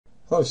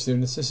Hello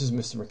students, this is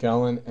Mr.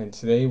 McAllen, and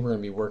today we're going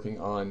to be working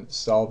on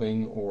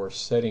solving or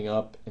setting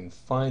up and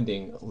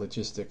finding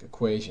logistic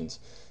equations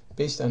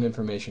based on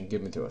information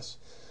given to us.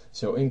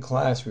 So in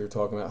class we were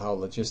talking about how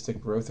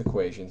logistic growth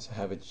equations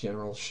have a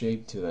general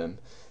shape to them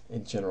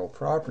and general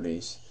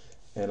properties,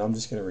 and I'm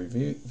just going to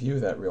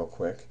review that real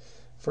quick.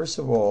 First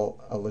of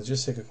all, a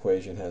logistic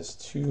equation has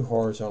two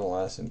horizontal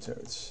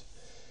asymptotes.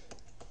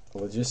 A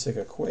logistic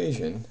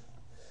equation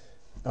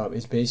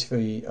is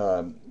basically,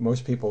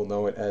 most people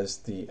know it as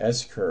the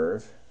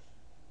S-curve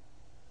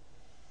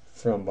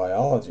from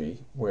biology,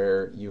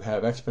 where you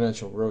have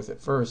exponential growth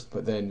at first,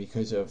 but then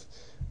because of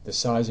the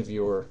size of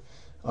your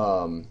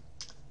carrying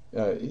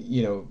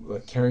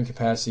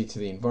capacity to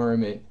the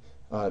environment,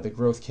 the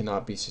growth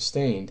cannot be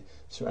sustained.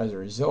 So as a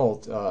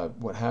result,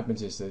 what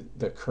happens is that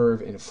the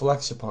curve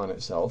inflects upon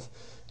itself,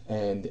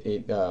 and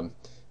it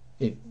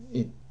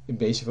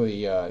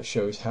basically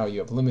shows how you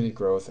have limited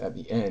growth at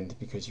the end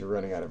because you're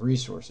running out of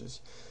resources.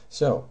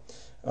 So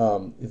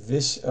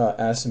this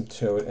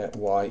asymptote at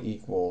y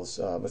equals,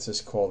 let's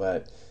just call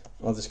that,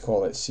 I'll just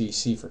call it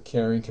C for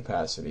carrying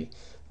capacity,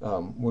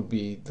 would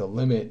be the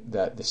limit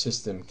that the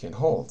system can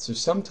hold. So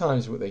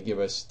sometimes what they give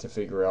us to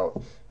figure out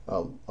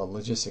a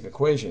logistic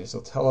equation is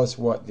they'll tell us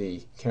what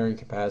the carrying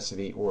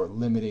capacity or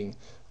limiting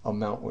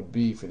amount would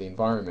be for the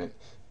environment,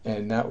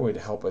 and that would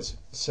help us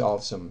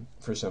solve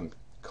for some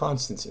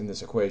constants in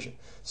this equation.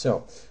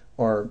 So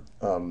our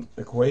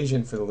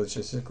equation for the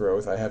logistic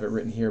growth, I have it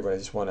written here, but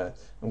I'm going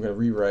to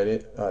rewrite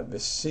it. The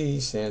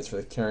C stands for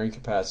the carrying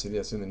capacity,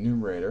 that's in the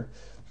numerator,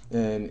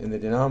 and in the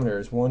denominator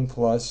is 1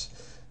 plus,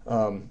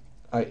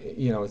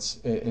 it's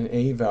an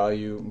A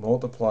value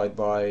multiplied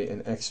by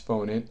an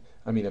exponent,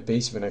 a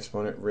base of an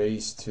exponent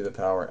raised to the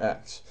power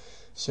x.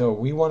 So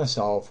we want to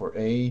solve for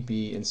A,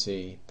 B, and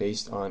C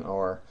based on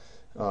our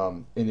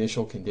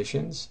initial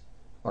conditions,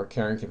 our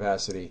carrying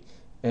capacity,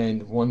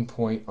 and one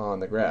point on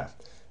the graph.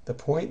 The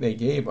point they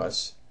gave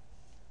us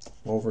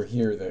over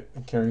here, the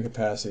carrying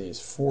capacity is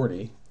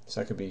 40, so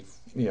that could be,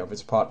 if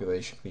it's a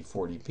population, it could be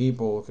 40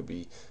 people, it could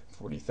be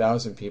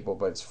 40,000 people,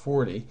 but it's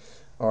 40.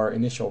 Our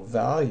initial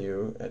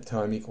value at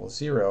time equals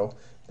 0,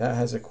 that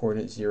has a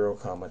coordinate 0,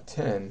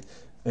 10,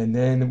 and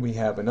then we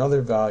have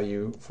another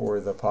value for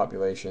the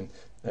population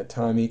at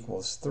time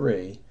equals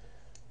 3,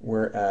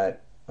 we're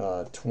at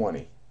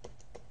 20.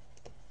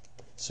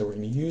 So we're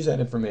going to use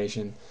that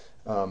information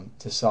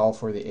to solve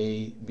for the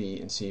A,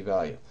 B, and C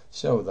value.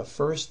 So the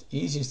first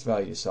easiest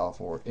value to solve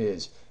for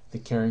is the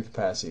carrying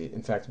capacity.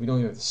 In fact, we don't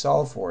even have to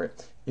solve for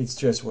it, it's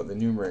just what the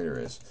numerator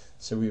is.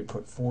 So we would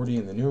put 40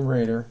 in the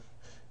numerator,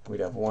 we'd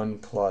have 1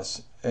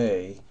 plus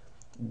A,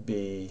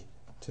 B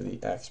to the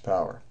x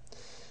power.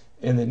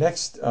 In the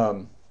next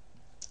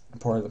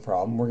part of the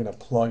problem, we're going to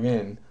plug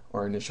in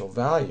our initial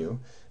value,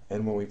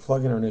 and when we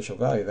plug in our initial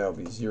value, that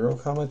will be 0,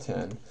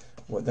 10.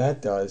 What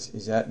that does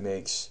is that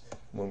makes,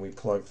 when we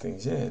plug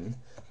things in,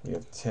 we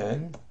have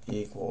 10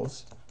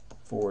 equals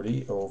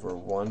 40 over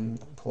 1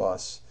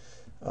 plus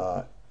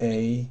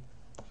A,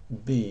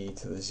 B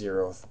to the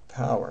 0th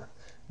power.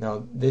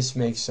 Now this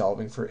makes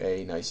solving for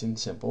A nice and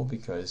simple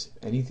because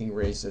anything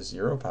raised to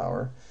 0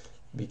 power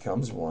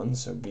becomes 1,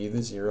 so B to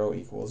the 0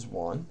 equals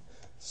 1.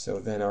 So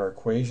then our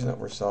equation that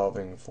we're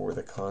solving for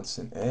the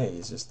constant A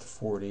is just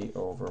 40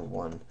 over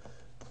 1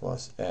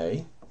 plus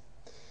A.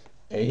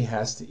 A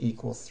has to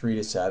equal 3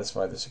 to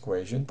satisfy this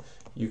equation.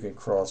 You can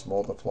cross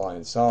multiply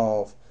and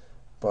solve,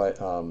 but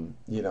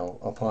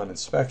upon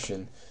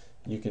inspection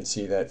you can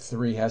see that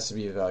 3 has to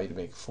be a value to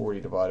make 40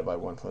 divided by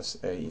 1 plus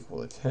A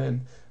equal to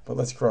 10, but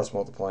let's cross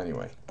multiply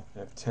anyway. I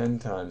have 10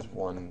 times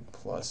 1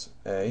 plus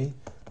A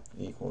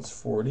equals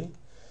 40.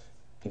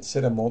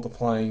 Instead of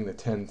multiplying the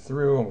 10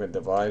 through, I'm going to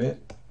divide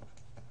it,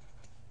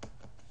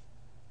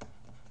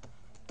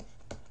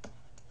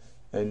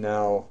 and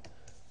now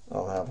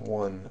I'll have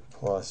 1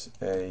 plus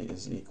A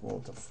is equal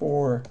to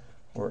 4,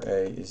 or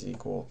A is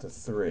equal to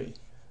 3.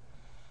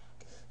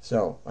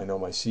 So I know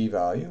my C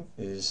value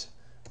is,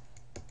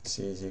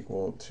 C is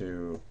equal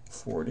to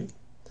 40,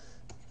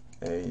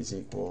 A is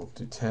equal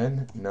to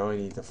 10. Now I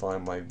need to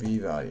find my B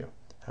value.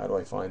 How do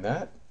I find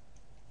that?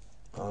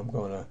 I'm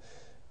going to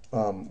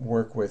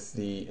work with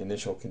the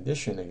initial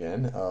condition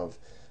again of,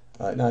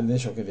 not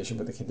initial condition,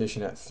 but the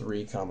condition at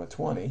 3,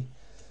 20.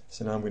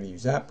 So now I'm going to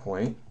use that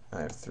point.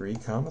 I have 3,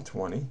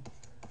 20.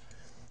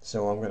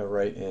 So I'm going to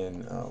write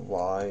in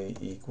y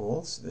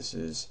equals, this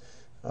is,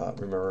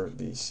 remember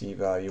the C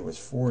value was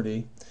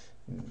 40,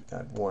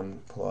 at 1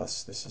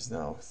 plus, this is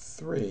now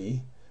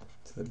 3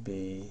 to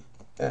the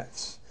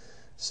bx.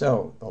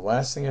 So the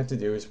last thing I have to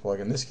do is plug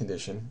in this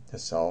condition to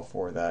solve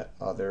for that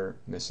other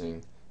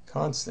missing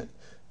constant.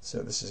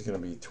 So this is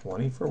going to be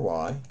 20 for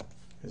y,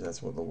 because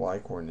that's what the y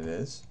coordinate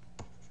is.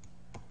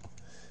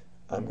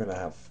 I'm going to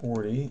have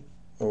 40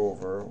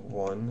 over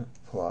 1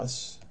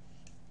 plus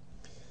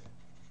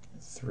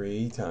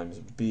 3 times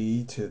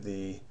b to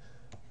the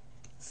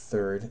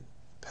 3rd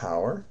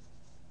power.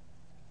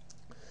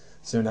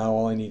 So now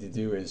all I need to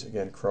do is,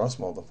 again, cross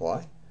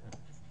multiply.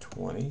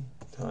 20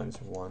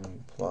 times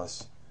 1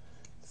 plus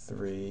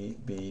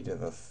 3b to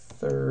the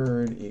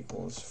third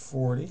equals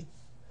 40.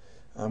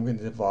 I'm going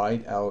to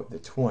divide out the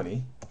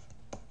 20.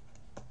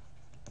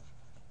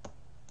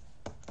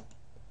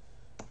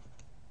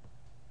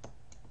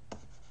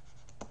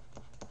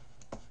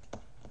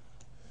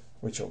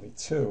 Which will be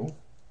 2.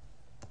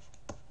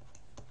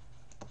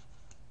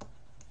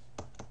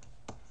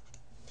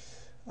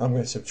 I'm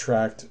going to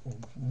subtract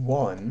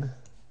 1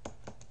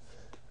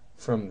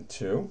 from the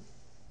 2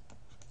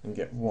 and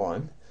get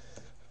 1.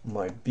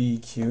 My b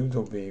cubed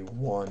will be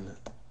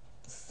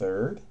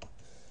 1/3,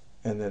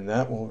 and then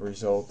that will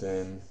result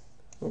in,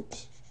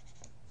 oops,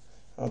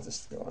 I'll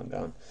just go on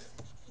down.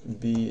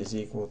 b is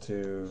equal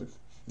to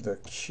the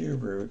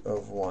cube root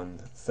of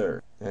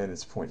 1/3, and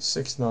it's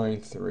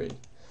 0.693.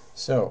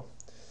 So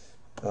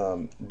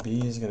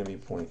b is going to be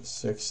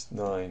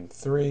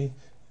 0.693,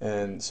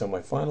 and so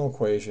my final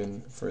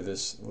equation for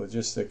this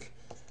logistic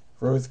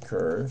growth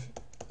curve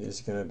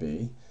is going to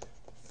be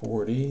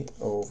 40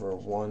 over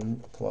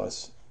 1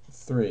 plus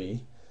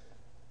 3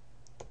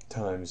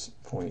 times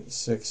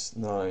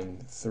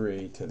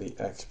 0.693 to the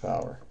x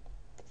power.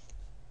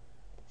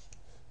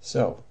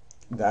 So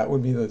that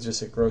would be the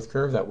logistic growth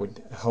curve. That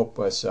would help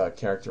us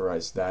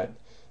characterize that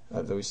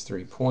those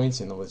 3 points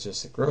in the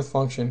logistic growth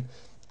function.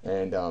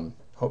 And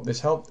hope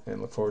this helped,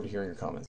 and look forward to hearing your comments.